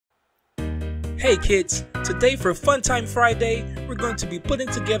Hey kids, today for Fun Time Friday, we're going to be putting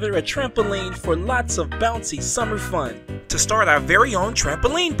together a trampoline for lots of bouncy summer fun. To start our very own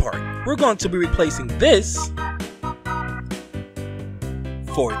trampoline park, we're going to be replacing this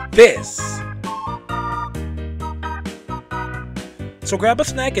for this. So grab a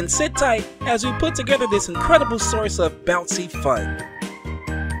snack and sit tight as we put together this incredible source of bouncy fun.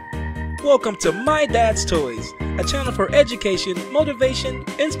 Welcome to MyDadsToys, a channel for education, motivation,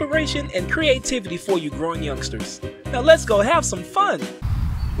 inspiration, and creativity for you growing youngsters. Now let's go have some fun!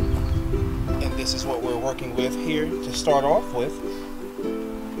 And this is what we're working with here to start off with.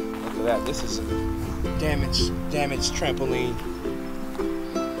 Look at that, this is a damaged trampoline.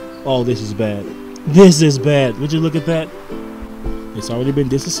 Oh, this is bad. This is bad. Would you look at that? It's already been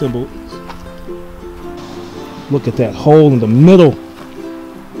disassembled. Look at that hole in the middle.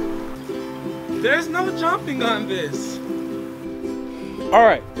 There's no jumping on this.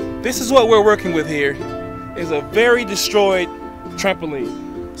 Alright, this is what we're working with here. Is a very destroyed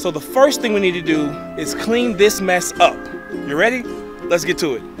trampoline. So the first thing we need to do is clean this mess up. You ready? Let's get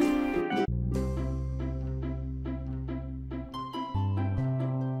to it.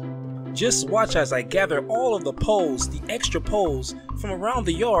 Just watch as I gather all of the poles, the extra poles, from around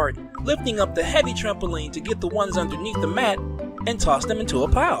the yard, lifting up the heavy trampoline to get the ones underneath the mat and toss them into a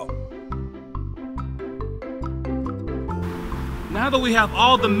pile. Now that we have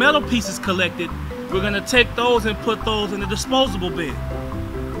all the metal pieces collected, we're going to take those and put those in the disposable bin.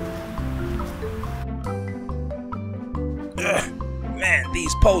 Man,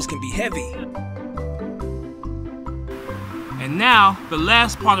 these poles can be heavy. And now, the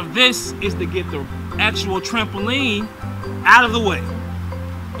last part of this is to get the actual trampoline out of the way.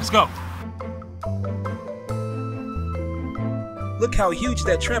 Let's go. Look how huge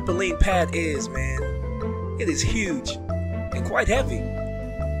that trampoline pad is, man. It is huge and quite heavy.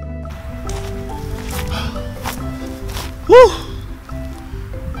 Whew!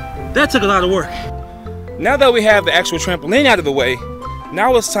 That took a lot of work. Now that we have the actual trampoline out of the way,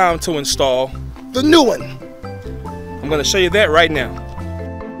 now it's time to install the new one. I'm going to show you that right now.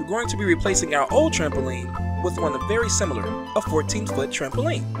 We're going to be replacing our old trampoline with one very similar, a 14-foot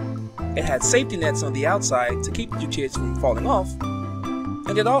trampoline. It had safety nets on the outside to keep you kids from falling off,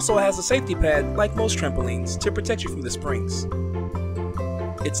 and it also has a safety pad like most trampolines to protect you from the springs.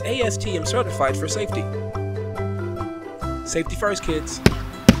 It's ASTM certified for safety. Safety first, kids.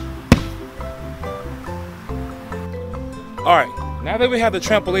 Alright, now that we have the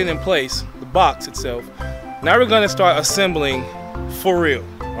trampoline in place, the box itself, now we're going to start assembling for real.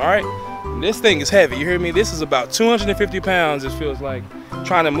 Alright? This thing is heavy, you hear me? This is about 250 pounds, it feels like,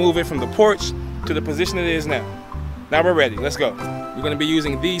 trying to move it from the porch to the position it is now. Now we're ready, let's go. We're going to be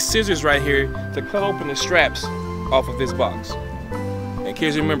using these scissors right here to cut open the straps off of this box. And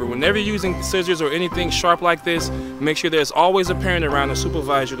kids, remember, whenever you're using scissors or anything sharp like this, make sure there's always a parent around to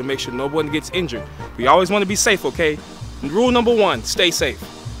supervise you to make sure no one gets injured. We always want to be safe, okay? And rule number one, stay safe.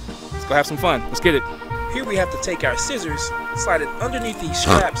 Let's go have some fun. Let's get it. Here we have to take our scissors, slide it underneath these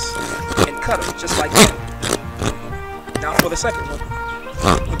straps, and cut them just like that. Now for the second one.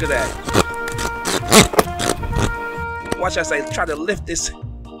 Look at that. Watch as I try to lift this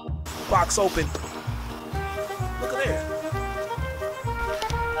box open. Look at there.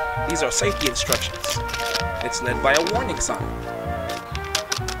 These are safety instructions. It's led by a warning sign.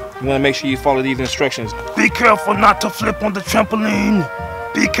 You want to make sure you follow these instructions. Be careful not to flip on the trampoline.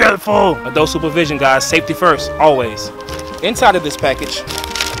 Be careful. Adult supervision, guys. Safety first, always. Inside of this package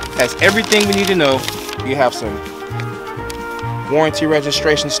has everything we need to know. You have some warranty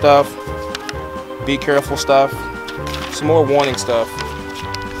registration stuff, be careful stuff, some more warning stuff,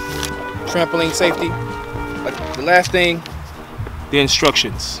 trampoline safety. But the last thing, the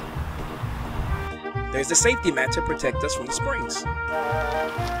instructions. There's the safety mat to protect us from the springs.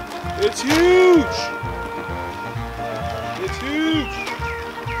 It's huge! It's huge!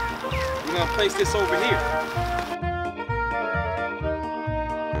 We're gonna place this over here.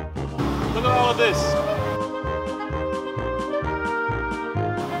 Look at all of this.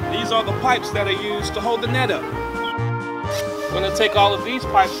 These are the pipes that are used to hold the net up. We're gonna take all of these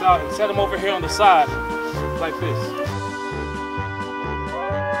pipes out and set them over here on the side, like this.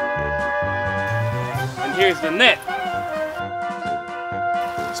 And here's the net.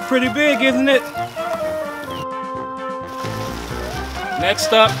 It's pretty big, isn't it?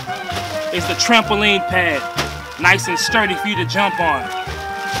 Next up is the trampoline pad. Nice and sturdy for you to jump on.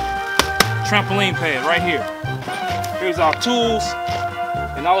 Trampoline pad right here. Here's our tools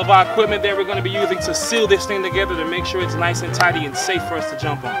and all of our equipment that we're going to be using to seal this thing together to make sure it's nice and tidy and safe for us to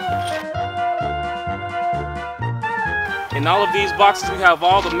jump on. In all of these boxes, we have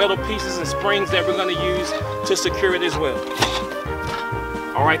all the metal pieces and springs that we're going to use to secure it as well.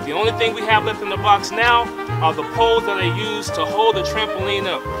 All right, the only thing we have left in the box now are the poles that are used to hold the trampoline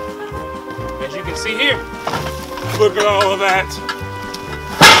up. As you can see here, look at all of that.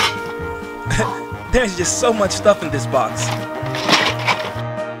 There's just so much stuff in this box.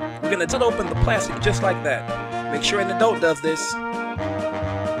 We're going to tilt open the plastic just like that. Make sure an adult does this.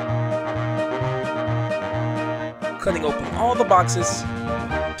 Cutting open all the boxes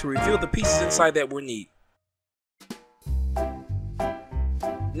to reveal the pieces inside that we need.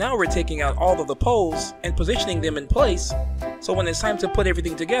 Now we're taking out all of the poles and positioning them in place, so when it's time to put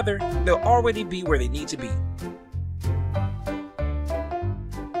everything together, they'll already be where they need to be.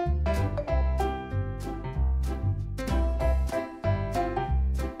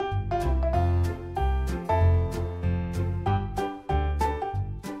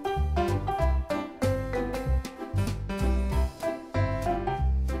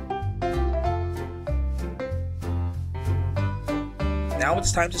 Now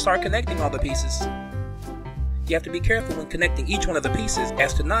it's time to start connecting all the pieces. You have to be careful when connecting each one of the pieces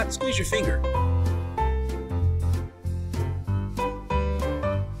as to not squeeze your finger.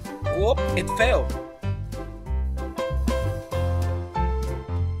 Whoop, it fell.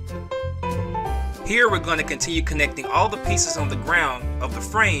 Here we're going to continue connecting all the pieces on the ground of the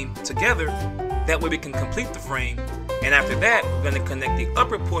frame together. That way we can complete the frame. And after that, we're going to connect the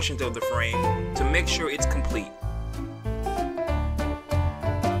upper portions of the frame to make sure it's complete.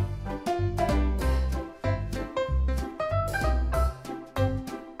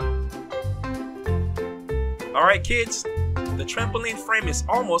 Alright kids, the trampoline frame is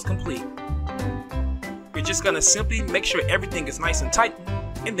almost complete. We're just going to simply make sure everything is nice and tight,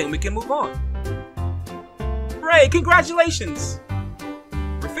 and then we can move on. Hooray, congratulations!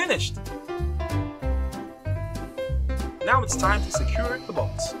 We're finished. Now it's time to secure the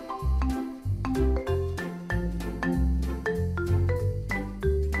bolts.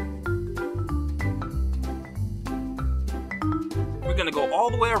 We're going to go all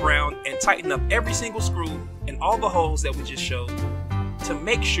the way around and tighten up every single screw and all the holes that we just showed to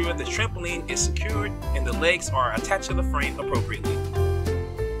make sure the trampoline is secured and the legs are attached to the frame appropriately.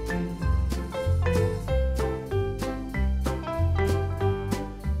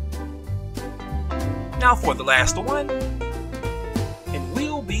 Now for the last one, and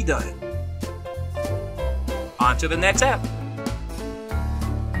we'll be done. On to the next step.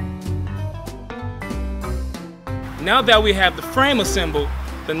 Now that we have the frame assembled,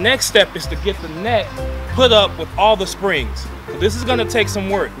 the next step is to get the net put up with all the springs. So this is going to take some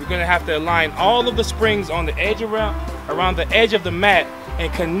work. We're going to have to align all of the springs on the edge around the edge of the mat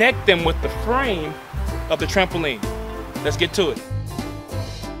and connect them with the frame of the trampoline. Let's get to it.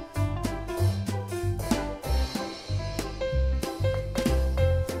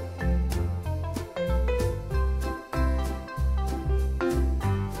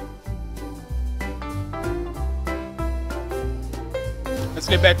 Let's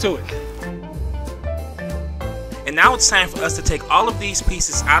get back to it. And now it's time for us to take all of these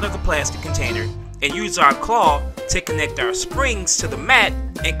pieces out of the plastic container and use our claw to connect our springs to the mat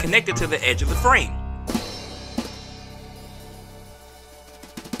and connect it to the edge of the frame.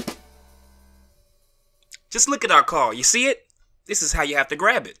 Just look at our claw. You see it? This is how you have to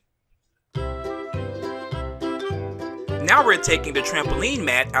grab it. Now we're taking the trampoline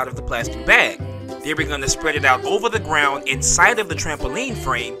mat out of the plastic bag. Then we're going to spread it out over the ground inside of the trampoline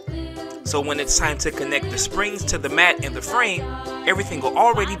frame, so when it's time to connect the springs to the mat and the frame, everything will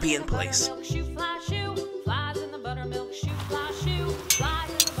already be in place.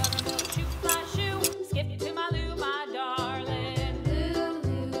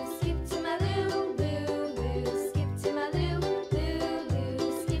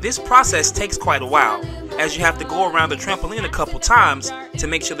 This process takes quite a while, as you have to go around the trampoline a couple times to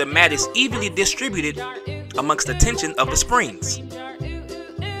make sure the mat is evenly distributed amongst the tension of the springs.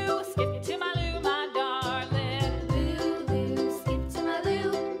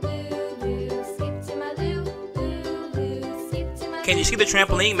 Can you see the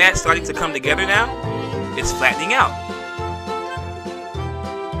trampoline mat starting to come together now? It's flattening out.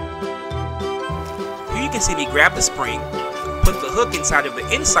 Here you can see me grab the spring, put the hook inside of the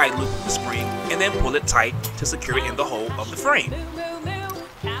inside loop of the spring, and then pull it tight to secure it in the hole of the frame.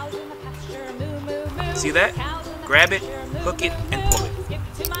 See that? Grab it, hook it, and pull it.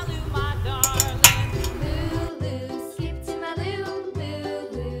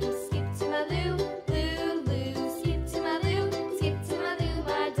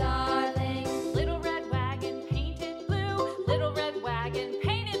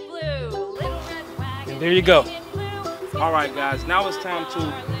 And there you go. Alright guys, now it's time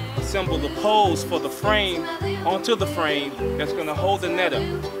to assemble the poles for the frame onto the frame that's going to hold the net up.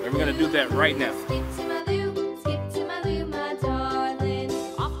 And we're going to do that right now.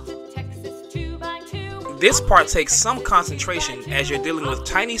 This part takes some concentration as you're dealing with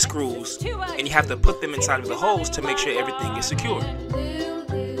tiny screws and you have to put them inside of the holes to make sure everything is secure.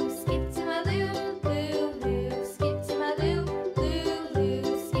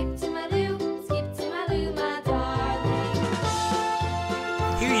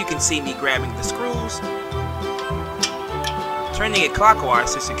 Here you can see me grabbing the screws, turning it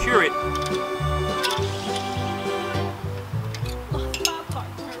clockwise to secure it,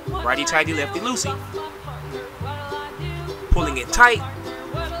 righty-tighty, lefty-loosey, pulling it tight.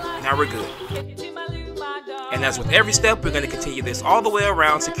 Now we're good. And as with every step, we're going to continue this all the way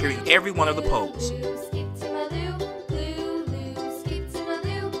around, securing every one of the poles.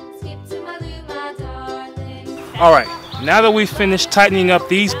 Alright, now that we've finished tightening up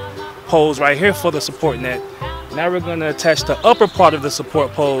these poles right here for the support net, now we're going to attach the upper part of the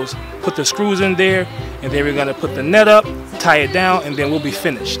support poles, put the screws in there, and then we're going to put the net up, tie it down, and then we'll be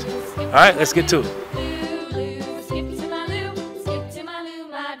finished. Alright, let's get to it.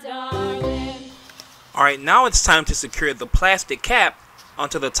 Alright, now it's time to secure the plastic cap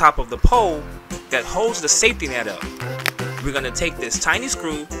onto the top of the pole that holds the safety net up. We're going to take this tiny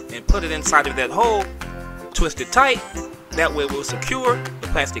screw and put it inside of that hole, twist it tight, that way we'll secure the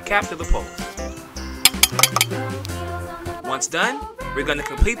plastic cap to the pole. Once done, we're going to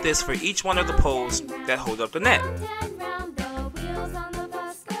complete this for each one of the poles that hold up the net.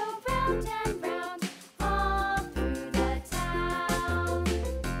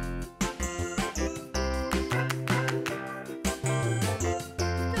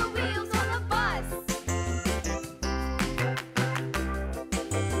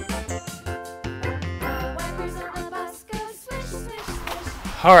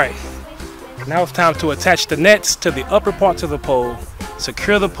 Alright, now it's time to attach the nets to the upper parts of the pole,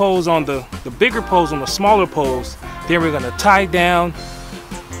 secure the poles on the bigger poles on the smaller poles, then we're going to tie down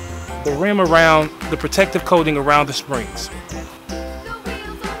the rim around the protective coating around the springs.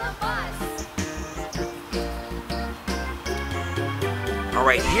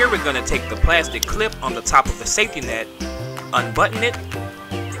 Alright, here we're going to take the plastic clip on the top of the safety net, unbutton it,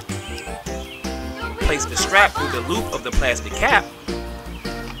 place the strap through the loop of the plastic cap,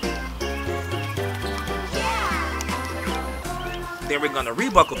 then we're going to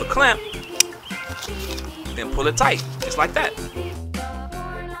rebuckle the clamp, then pull it tight, just like that.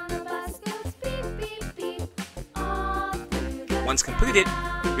 Once completed,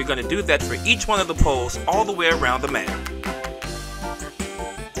 we're going to do that for each one of the poles all the way around the mat.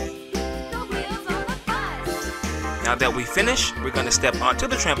 Now that we finish, we're going to step onto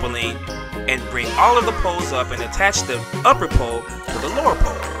the trampoline and bring all of the poles up and attach the upper pole to the lower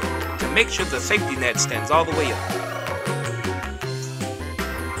pole to make sure the safety net stands all the way up.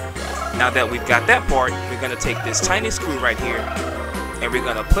 Now that we've got that part, we're going to take this tiny screw right here and we're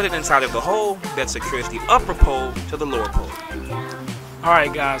going to put it inside of the hole that secures the upper pole to the lower pole.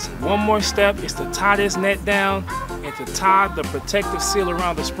 Alright guys, one more step is to tie this net down and to tie the protective seal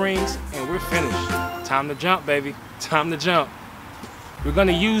around the springs, and we're finished. Time to jump, baby. Time to jump. We're going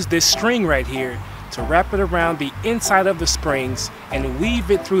to use this string right here to wrap it around the inside of the springs and weave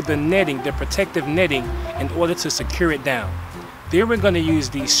it through the netting, the protective netting, in order to secure it down. Then we're going to use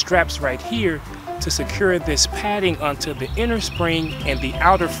these straps right here to secure this padding onto the inner spring and the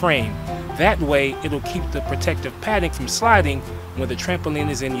outer frame. That way it'll keep the protective padding from sliding when the trampoline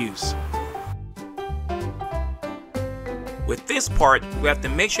is in use. With this part, we have to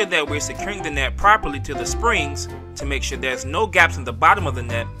make sure that we're securing the net properly to the springs to make sure there's no gaps in the bottom of the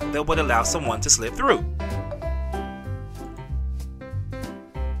net that would allow someone to slip through.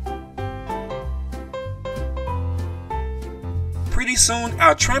 Pretty soon,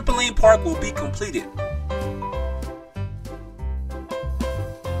 our trampoline park will be completed.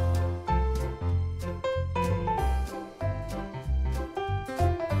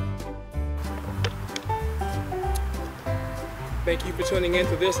 Thank you for tuning in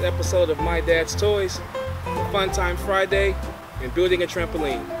to this episode of My Dad's Toys, a Fun Time Friday, and building a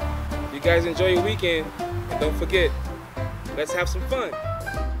trampoline. You guys enjoy your weekend, and don't forget, let's have some fun.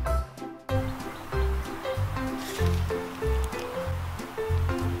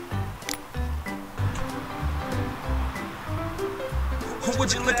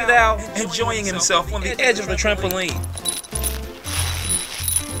 Would you look at Al enjoying himself on the edge of the trampoline?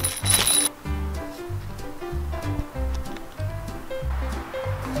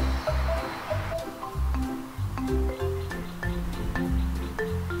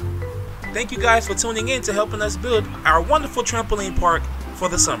 Thank you guys for tuning in to helping us build our wonderful trampoline park for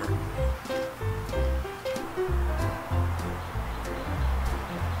the summer.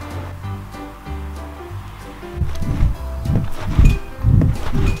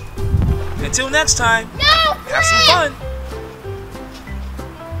 Until next time, have some fun!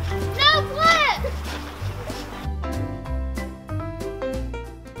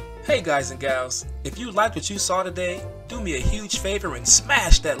 Hey guys and gals, if you liked what you saw today, do me a huge favor and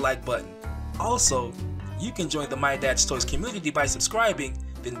smash that like button. Also, you can join the MyDadsToys community by subscribing,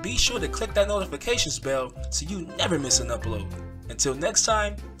 then be sure to click that notifications bell so you never miss an upload. Until next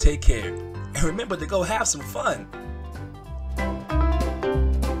time, take care, and remember to go have some fun!